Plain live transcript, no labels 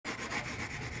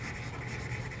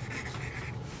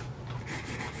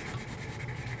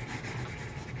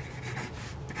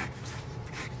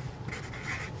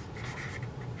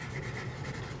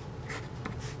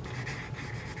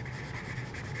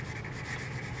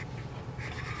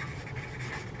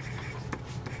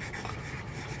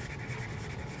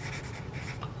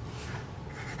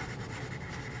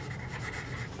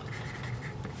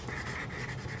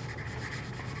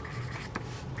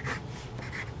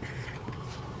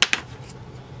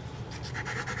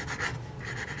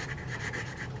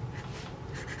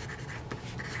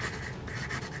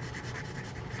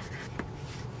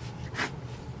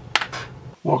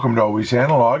Welcome to Always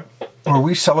Analog, where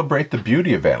we celebrate the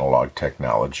beauty of analog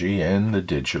technology in the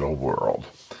digital world.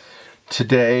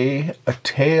 Today, a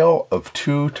tale of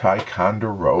two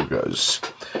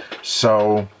Ticonderogas.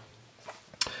 So,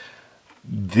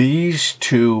 these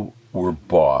two were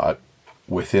bought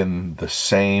within the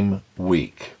same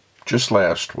week, just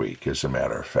last week, as a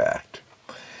matter of fact.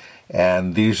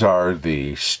 And these are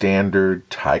the standard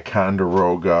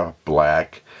Ticonderoga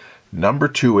Black number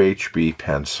 2 HB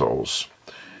pencils.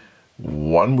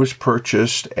 One was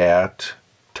purchased at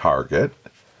Target,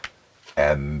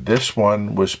 and this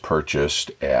one was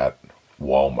purchased at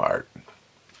Walmart.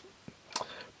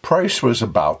 Price was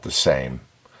about the same.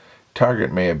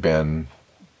 Target may have been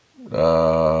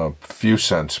a few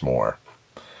cents more.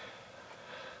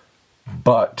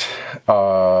 But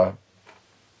at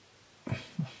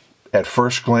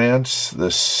first glance, the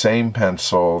same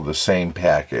pencil, the same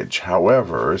package.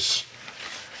 However,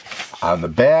 on the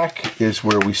back is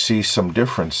where we see some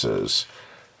differences.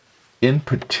 In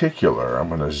particular, I'm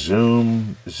going to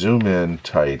zoom in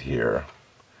tight here,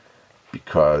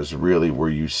 because really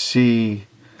where you see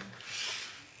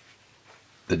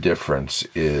the difference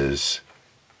is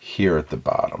here at the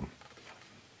bottom.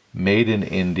 Made in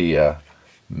India,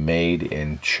 made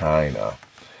in China.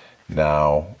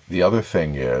 Now, the other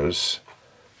thing is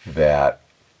that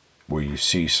where you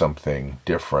see something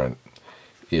different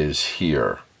is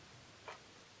here.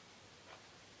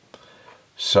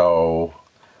 So,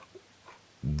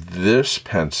 this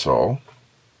pencil,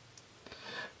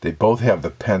 they both have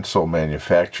the Pencil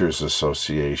Manufacturers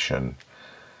Association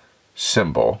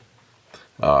symbol,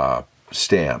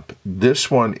 stamp. This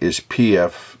one is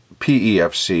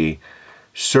PEFC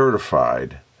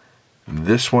certified.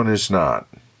 This one is not.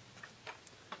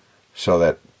 So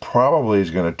that probably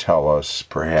is going to tell us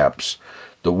perhaps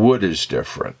the wood is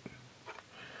different,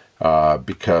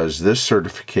 because this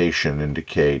certification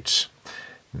indicates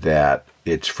that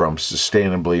it's from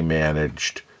sustainably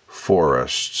managed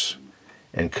forests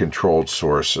and controlled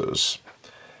sources.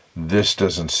 This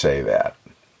doesn't say that.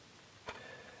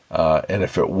 And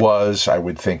if it was, I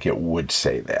would think it would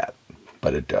say that,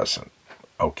 but it doesn't.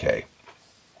 Okay.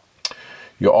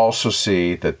 You'll also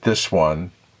see that this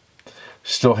one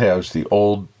still has the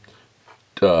old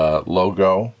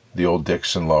logo, the old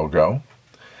Dixon logo.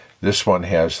 This one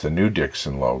has the new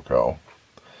Dixon logo.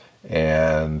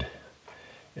 And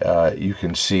you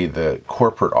can see the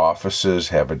corporate offices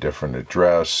have a different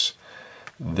address.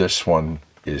 This one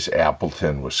is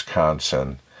Appleton,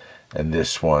 Wisconsin, and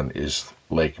this one is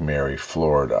Lake Mary,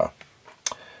 Florida.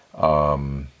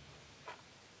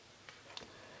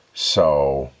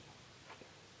 So,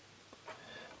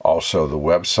 also the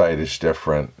website is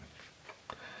different.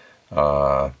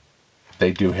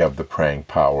 They do have the Prang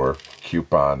Power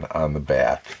coupon on the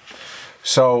back.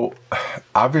 So,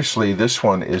 obviously this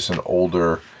one is an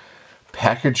older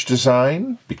package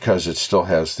design because it still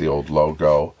has the old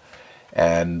logo,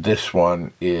 and this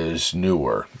one is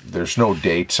newer. There's no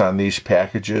dates on these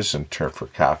packages in terms for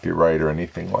copyright or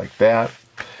anything like that.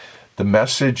 The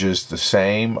message is the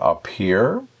same up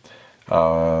here,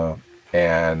 and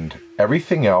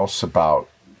everything else about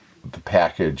the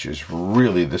package is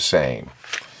really the same.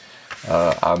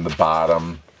 On the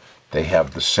bottom, they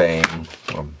have the same,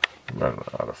 I'm running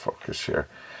out of focus here,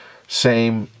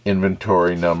 same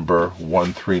inventory number,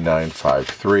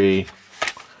 13953.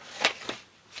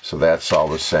 So that's all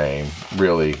the same.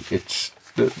 Really, it's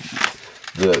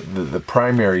the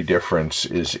primary difference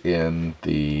is in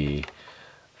the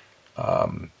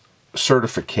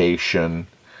certification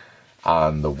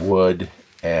on the wood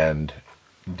and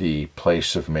the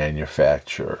place of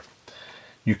manufacture.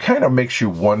 You kind of makes you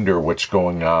wonder what's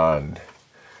going on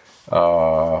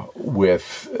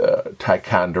with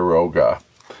Ticonderoga.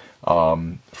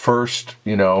 First,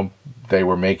 they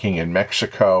were making in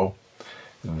Mexico.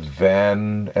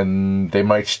 Then, and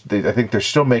I think they're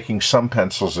still making some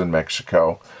pencils in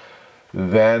Mexico.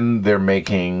 Then they're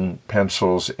making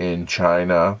pencils in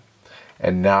China.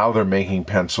 And now they're making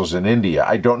pencils in India.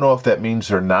 I don't know if that means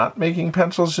they're not making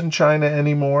pencils in China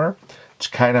anymore. It's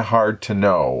kind of hard to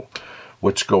know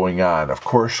what's going on. Of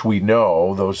course, we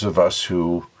know, those of us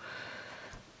who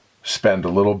spend a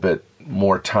little bit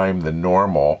more time than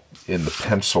normal in the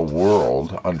pencil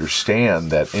world understand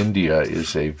that India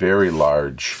is a very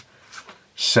large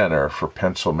center for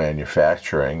pencil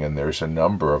manufacturing, and there's a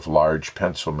number of large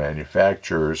pencil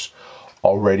manufacturers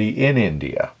already in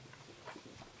India.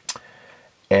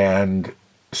 And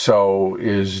so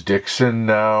is Dixon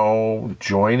now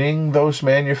joining those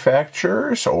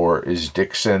manufacturers, or is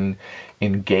Dixon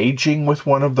engaging with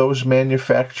one of those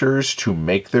manufacturers to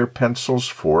make their pencils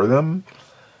for them?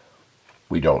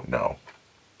 We don't know.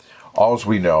 All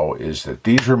we know is that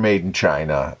these were made in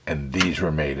China and these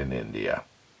were made in India.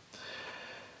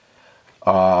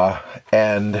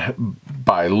 And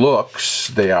by looks,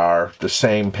 they are the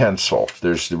same pencil.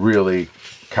 There's really,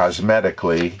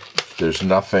 cosmetically, there's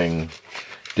nothing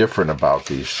different about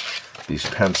these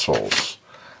pencils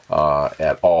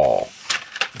at all.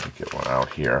 Let me get one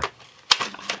out here.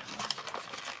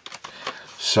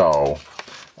 So,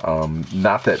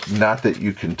 not that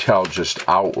you can tell just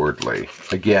outwardly.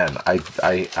 Again, I'm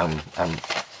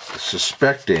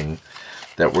suspecting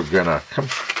that we're gonna come.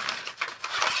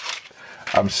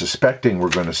 I'm suspecting we're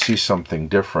going to see something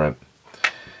different,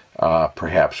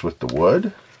 perhaps with the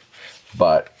wood,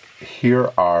 but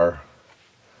here are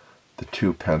the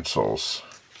two pencils.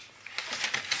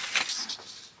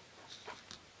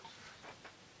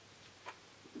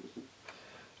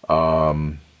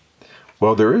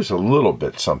 Well, there is a little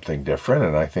bit something different,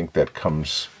 and I think that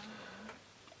comes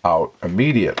out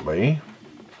immediately,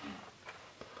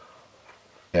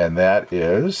 and that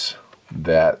is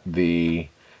that the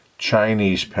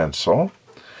Chinese pencil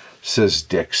says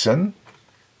Dixon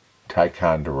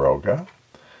Ticonderoga,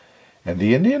 and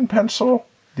the Indian pencil,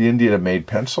 the India-made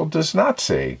pencil, does not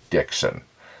say Dixon.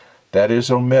 That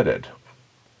is omitted.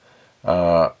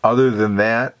 Other than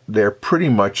that, they're pretty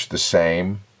much the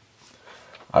same,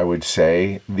 I would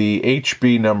say. The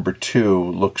HB number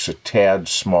 2 looks a tad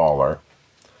smaller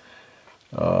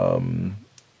than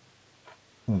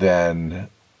the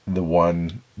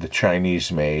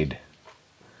Chinese-made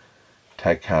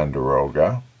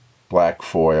Ticonderoga Black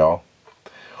foil.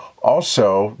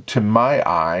 Also, to my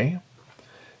eye,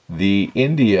 the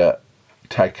India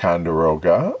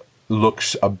Ticonderoga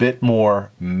looks a bit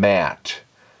more matte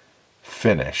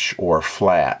finish or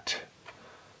flat,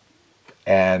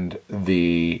 and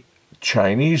the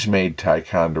Chinese-made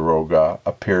Ticonderoga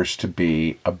appears to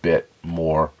be a bit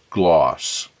more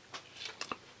gloss.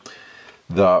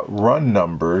 The run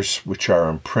numbers, which are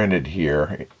imprinted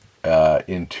here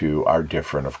into, are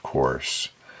different, of course.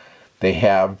 They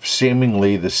have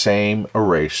seemingly the same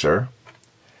eraser,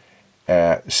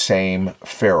 same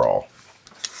ferrule.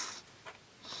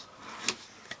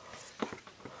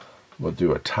 We'll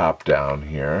do a top down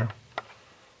here.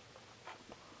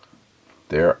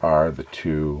 There are the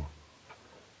two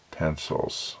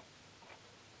pencils.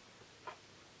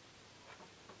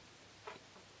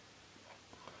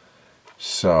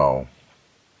 So,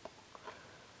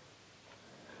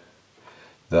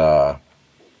 the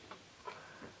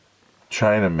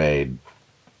China-made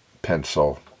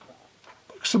pencil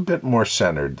looks a bit more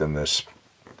centered than this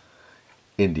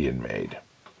Indian-made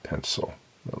pencil,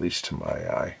 at least to my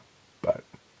eye. But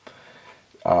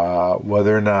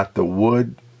whether or not the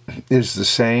wood is the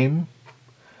same,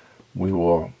 we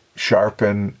will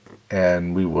sharpen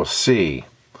and we will see.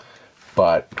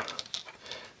 But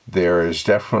there is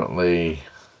definitely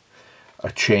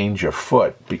a change of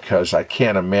foot, because I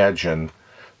can't imagine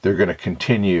they're going to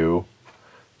continue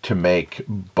to make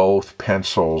both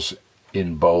pencils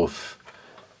in both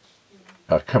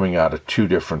coming out of two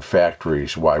different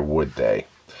factories. Why would they?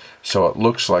 So it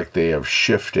looks like they have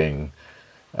shifting,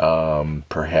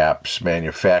 perhaps,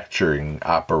 manufacturing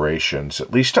operations,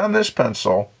 at least on this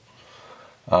pencil.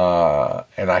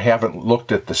 And I haven't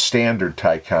looked at the standard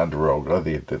Ticonderoga,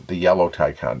 the yellow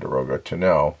Ticonderoga, to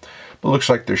know. But it looks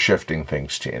like they're shifting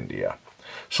things to India.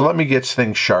 So let me get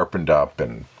things sharpened up,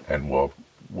 and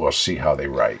we'll see how they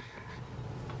write.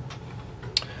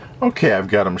 Okay, I've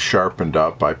got them sharpened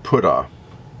up. I put a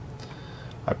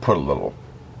little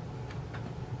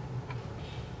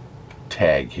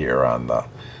tag here on the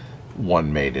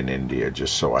one made in India,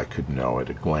 just so I could know at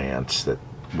a glance that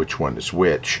which one is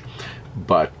which.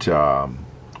 But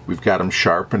we've got them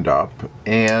sharpened up,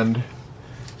 and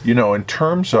you know, in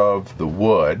terms of the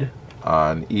wood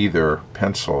on either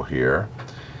pencil here,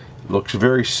 looks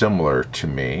very similar to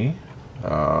me,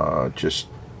 just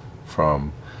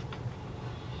from,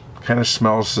 kind of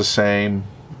smells the same,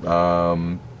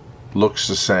 looks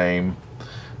the same,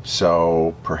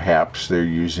 so perhaps they're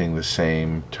using the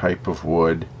same type of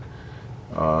wood.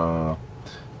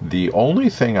 The only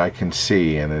thing I can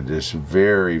see, and it is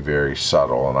very, very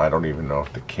subtle, and I don't even know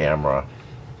if the camera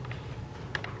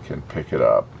can pick it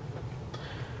up,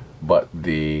 but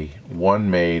the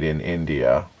one made in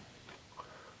India,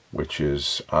 which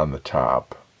is on the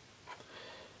top,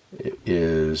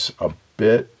 is a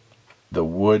bit, the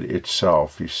wood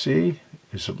itself, you see,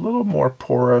 is a little more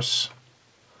porous,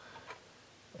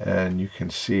 and you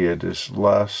can see it is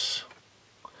less.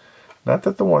 Not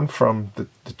that the one from the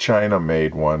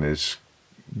China-made one is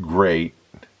great,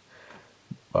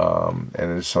 and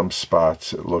in some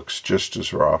spots it looks just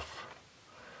as rough,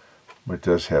 It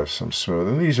does have some smooth,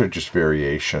 and these are just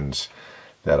variations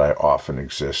that I often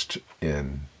exist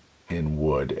in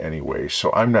wood anyway.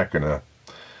 So I'm not gonna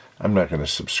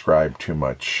subscribe too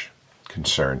much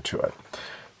concern to it.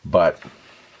 But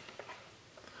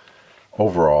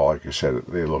overall, like I said,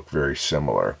 they look very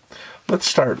similar. Let's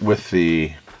start with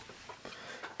the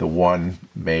one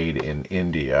made in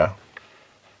India.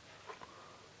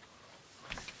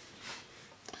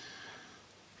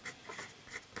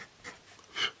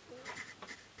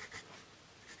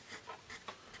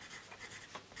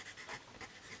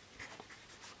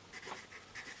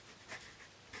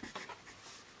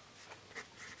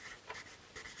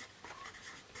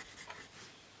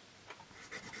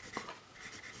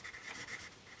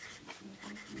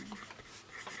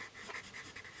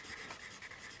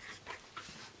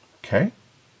 Okay.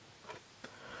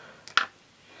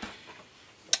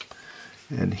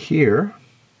 And here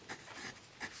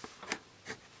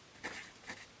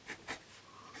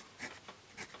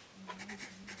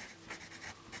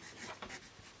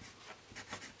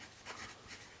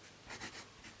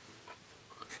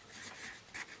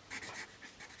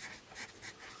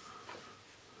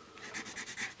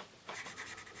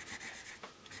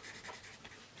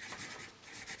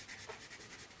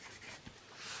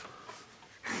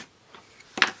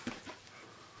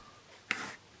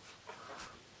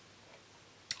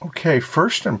okay,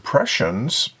 first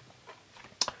impressions.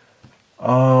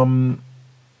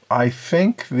 I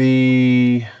think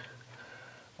the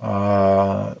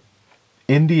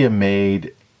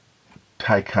India-made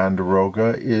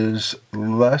Ticonderoga is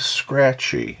less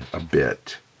scratchy a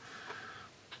bit.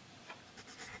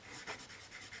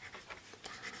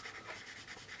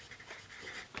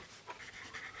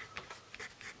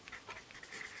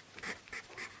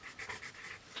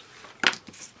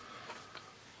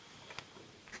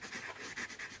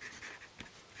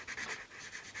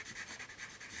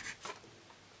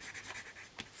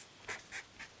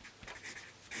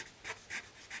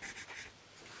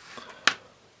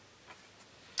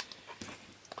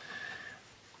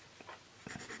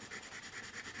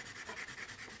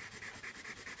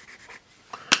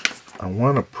 I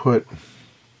want to put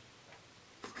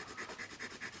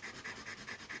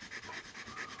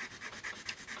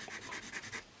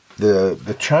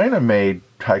the China-made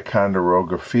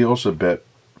Ticonderoga feels a bit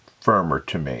firmer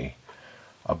to me.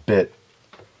 A bit,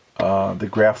 the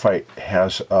graphite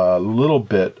has a little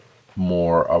bit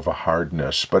more of a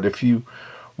hardness. But if you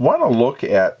want to look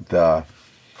at the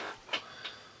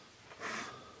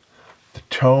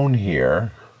tone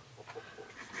here,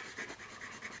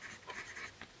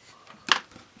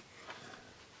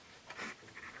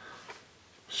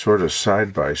 sort of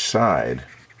side by side,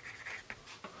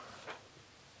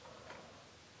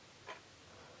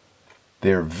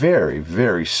 they're very,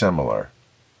 very similar.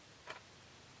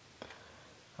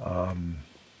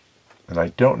 And I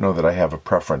don't know that I have a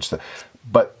preference.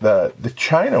 But the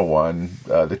China one,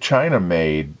 the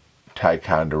China-made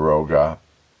Ticonderoga,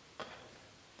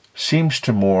 seems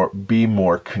to be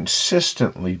more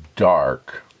consistently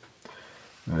dark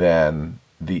than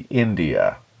the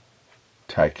India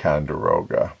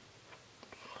Ticonderoga.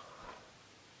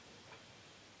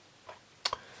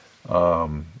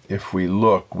 If we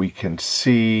look, we can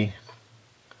see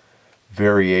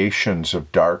variations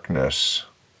of darkness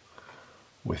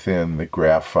within the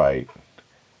graphite.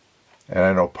 And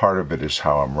I know part of it is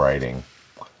how I'm writing,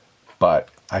 but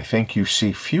I think you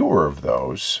see fewer of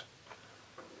those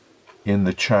in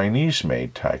the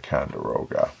Chinese-made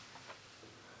Ticonderoga.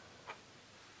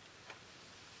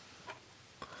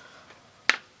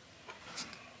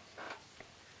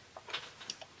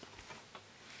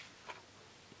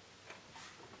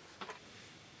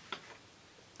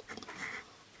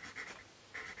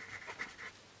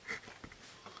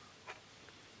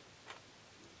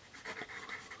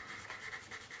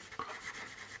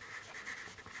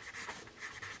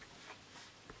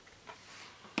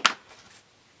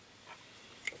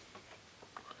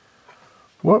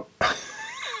 Whoop.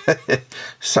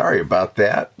 Sorry about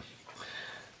that.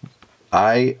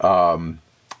 I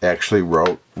actually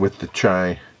wrote with the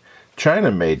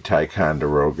China-made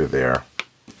Ticonderoga there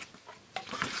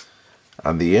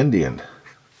on the Indian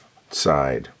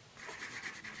side.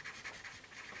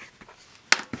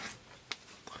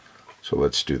 So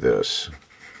let's do this.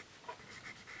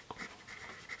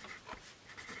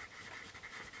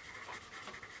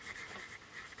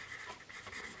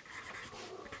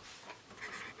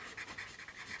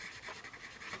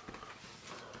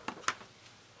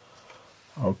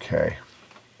 Okay,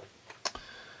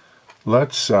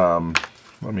 let's let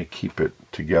me keep it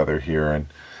together here, and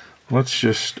let's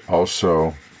just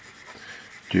also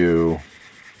do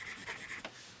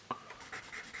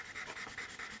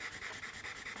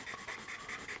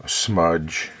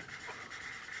smudge.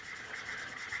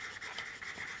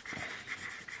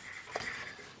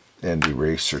 And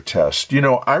eraser test. You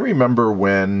know, I remember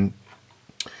when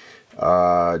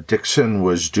Dixon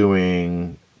was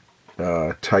doing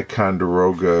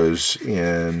Ticonderogas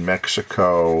in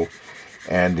Mexico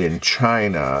and in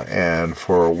China, and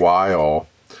for a while,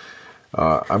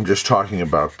 I'm just talking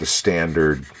about the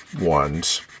standard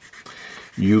ones,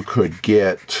 you could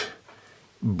get,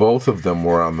 both of them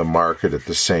were on the market at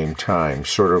the same time,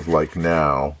 sort of like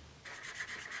now.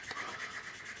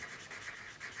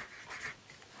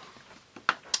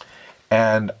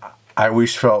 And I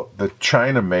always felt the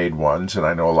China-made ones, and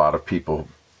I know a lot of people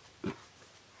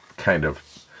kind of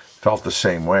felt the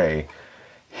same way,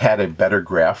 had a better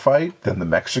graphite than the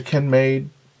Mexican-made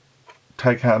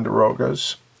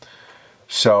Ticonderogas.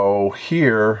 So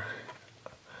here,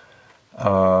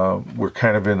 we're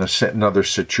kind of in another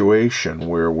situation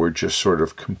where we're just sort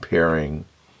of comparing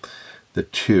the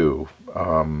two.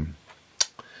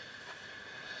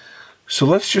 So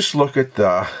let's just look at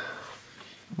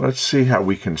let's see how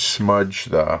we can smudge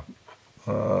the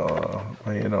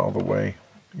in all the way.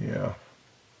 Yeah.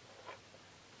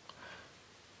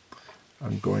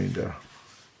 I'm going to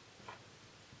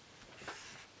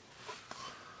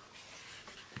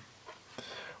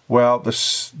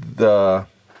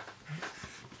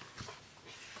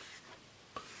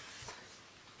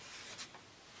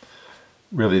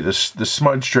really the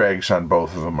smudge drags on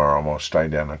both of them are almost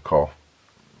identical.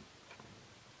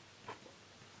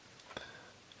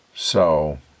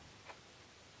 So,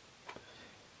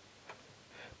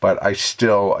 but I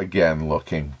still, again,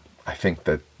 looking, I think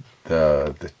that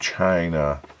the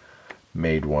China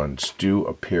made ones do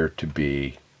appear to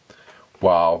be,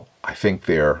 while I think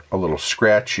they're a little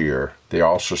scratchier, they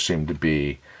also seem to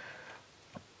be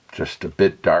just a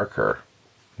bit darker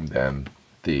than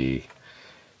the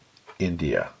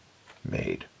India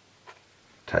made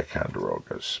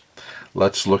Ticonderogas.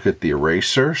 Let's look at the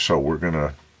eraser. So we're going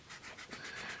to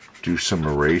do some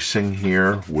erasing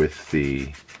here with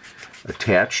the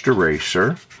attached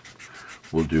eraser.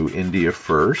 We'll do India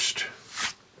first.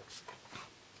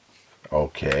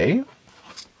 Okay.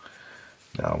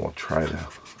 Now we'll try the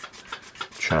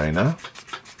China.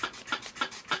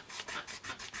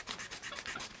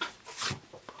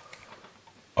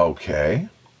 Okay.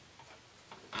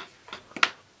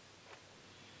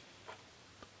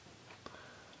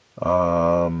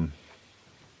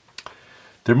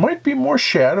 There might be more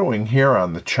shadowing here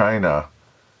on the China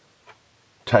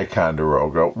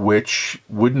Ticonderoga, which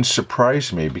wouldn't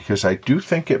surprise me because I do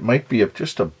think it might be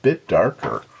just a bit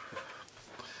darker.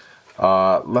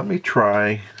 Let me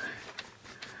try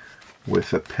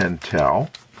with a Pentel.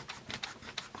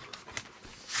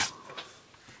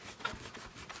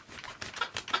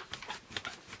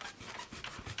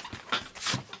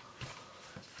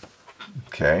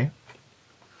 Okay.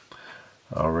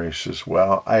 I'll erase as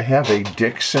well. I have a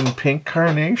Dixon Pink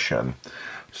Carnation,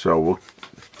 so we'll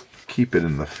keep it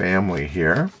in the family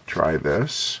here. Try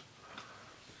this.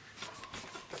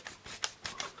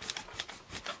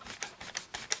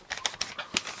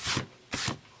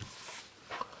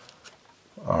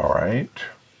 All right.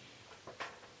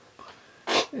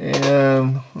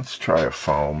 And let's try a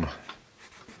foam.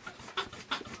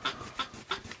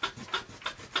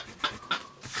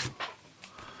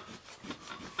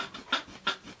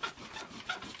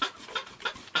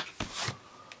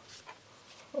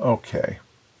 Okay.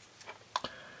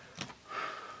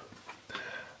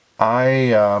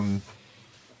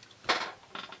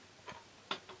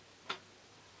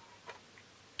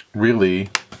 Really,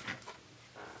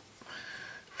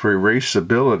 for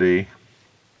erasability,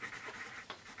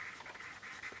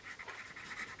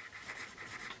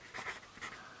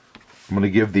 I'm going to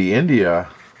give the India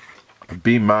a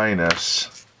B-, and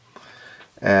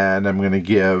I'm going to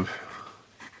give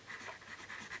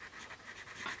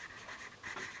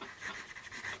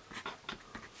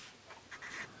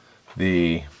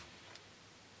the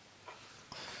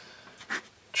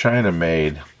China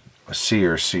made a C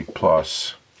or C+.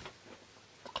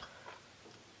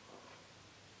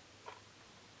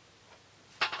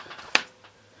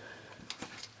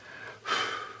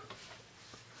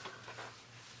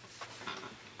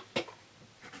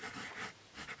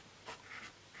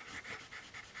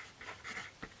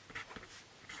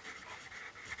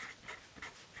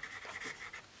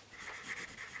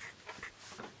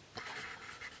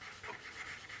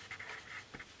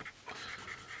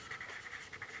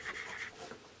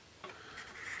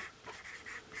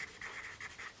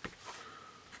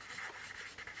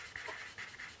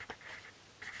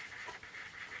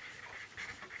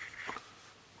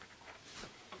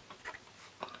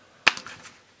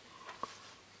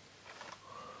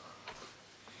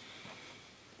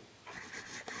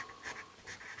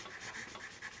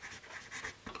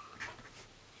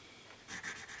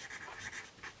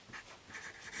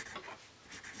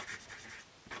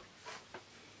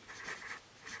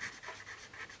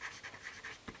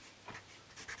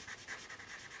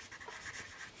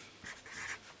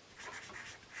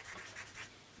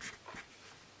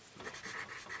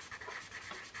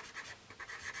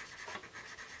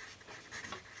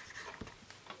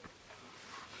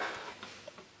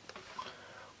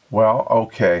 Well,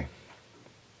 okay.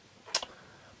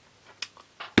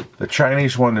 The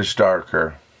Chinese one is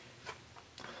darker.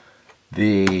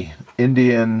 The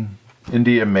India-made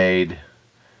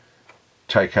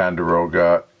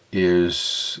Ticonderoga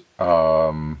is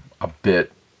a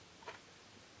bit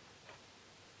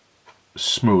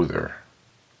smoother.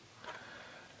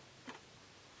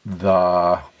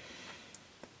 The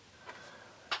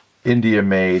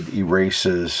India-made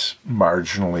erases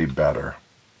marginally better.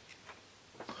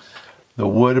 The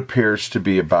wood appears to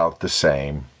be about the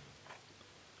same.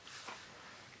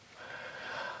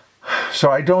 So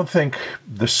I don't think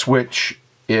the switch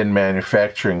in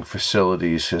manufacturing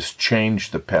facilities has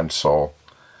changed the pencil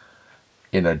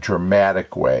in a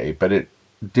dramatic way, but it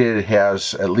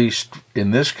has, at least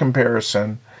in this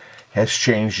comparison, has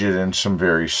changed it in some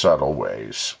very subtle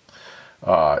ways.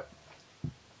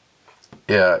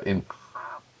 In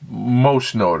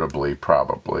most notably,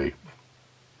 probably,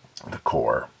 the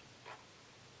core.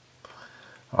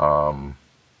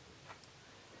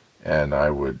 And I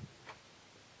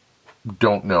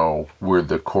don't know where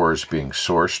the core is being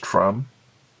sourced from,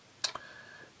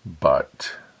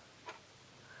 but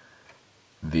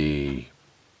the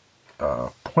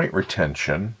point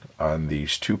retention on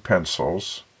these two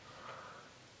pencils,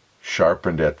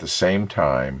 sharpened at the same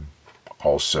time,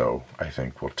 also, I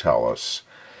think, will tell us.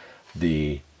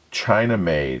 The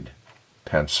China-made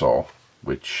pencil,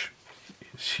 which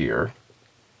is here,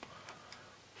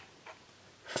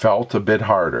 felt a bit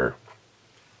harder,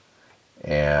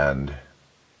 and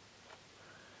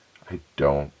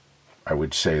I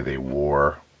would say they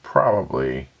wore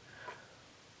probably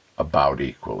about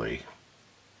equally.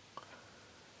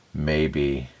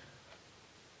 Maybe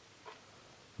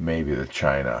the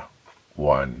China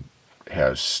one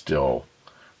has still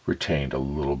retained a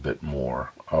little bit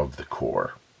more of the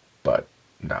core, but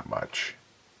not much.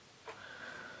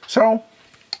 So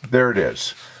there it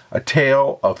is, a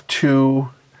tale of two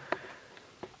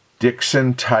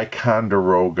Dixon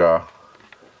Ticonderoga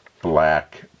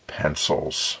Black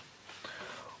pencils.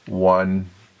 One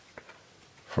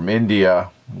from India,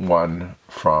 one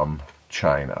from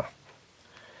China.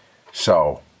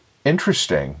 So,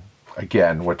 interesting,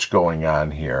 again, what's going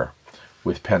on here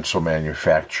with pencil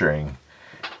manufacturing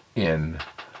in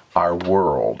our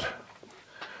world.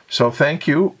 So thank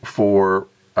you for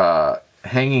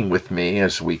hanging with me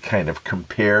as we kind of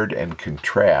compared and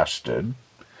contrasted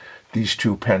these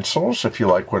two pencils. If you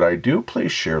like what I do,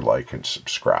 please share, like, and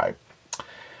subscribe.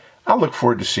 I look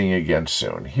forward to seeing you again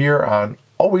soon here on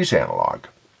Always Analog.